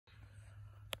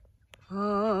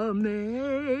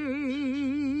Amazing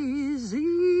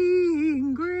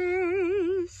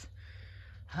grace,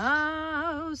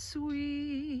 how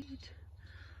sweet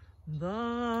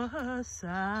the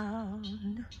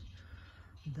sound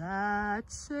that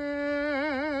saved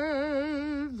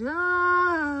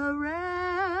a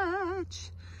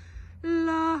wretch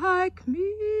like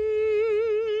me.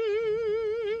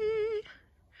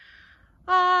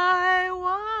 I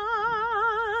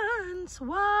once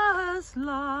was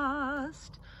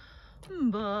lost,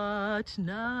 but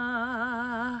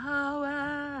now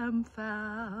am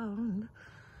found.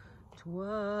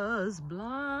 'Twas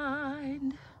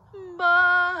blind,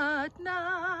 but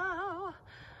now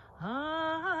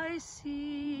I see.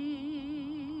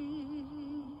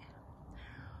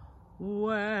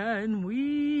 When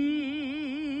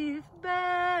we've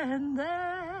been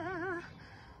there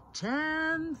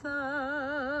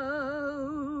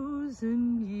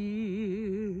 10,000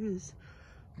 years,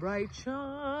 bright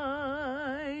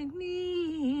shining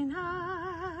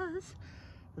as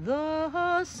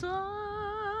the sun,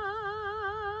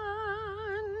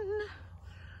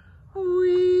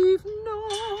 we've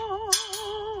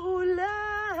no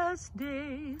less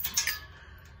days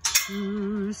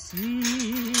to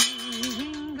sing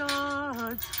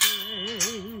God's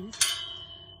praise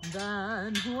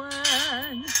than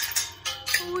when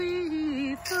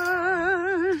we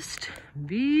first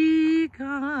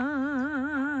begun.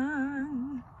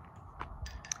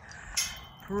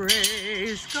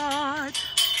 Praise God,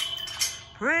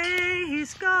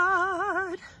 praise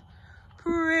God,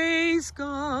 praise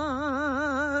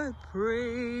God,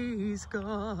 praise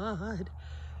God,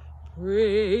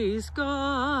 praise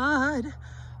God,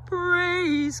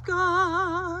 praise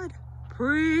God,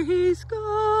 praise God,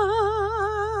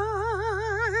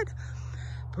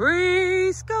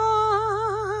 praise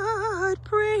God,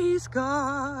 praise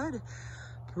God,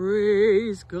 praise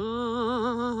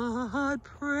God,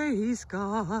 praise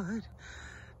God,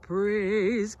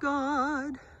 praise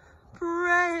God,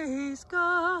 praise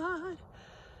God,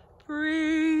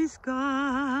 praise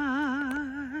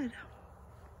God.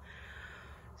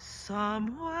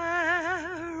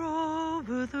 Somewhere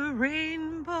over the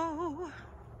rainbow,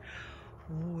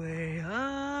 way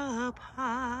up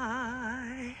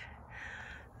high,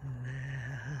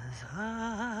 there's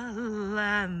a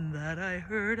land that I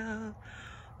heard of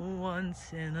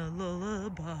once in a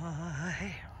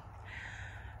lullaby.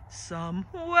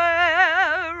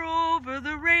 Somewhere over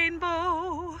the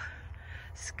rainbow,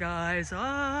 skies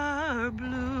are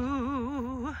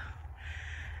blue,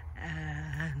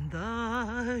 and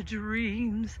the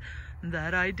dreams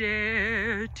that I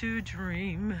dare to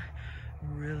dream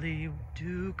really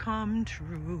do come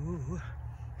true.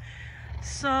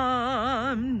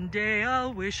 Someday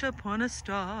I'll wish upon a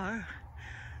star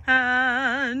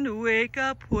and wake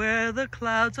up where the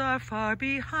clouds are far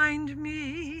behind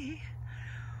me,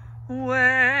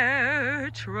 where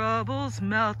troubles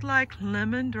melt like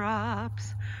lemon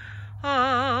drops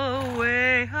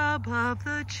away above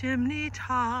the chimney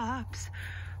tops.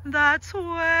 That's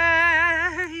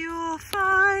where you'll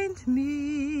find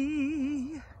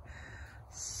me.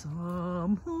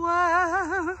 Somewhere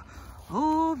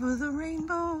over the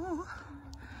rainbow,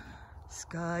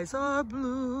 skies are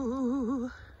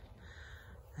blue,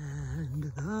 and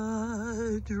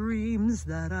the dreams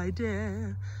that I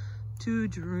dare to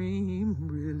dream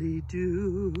really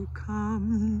do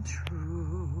come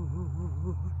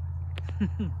true.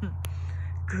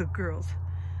 Good girls.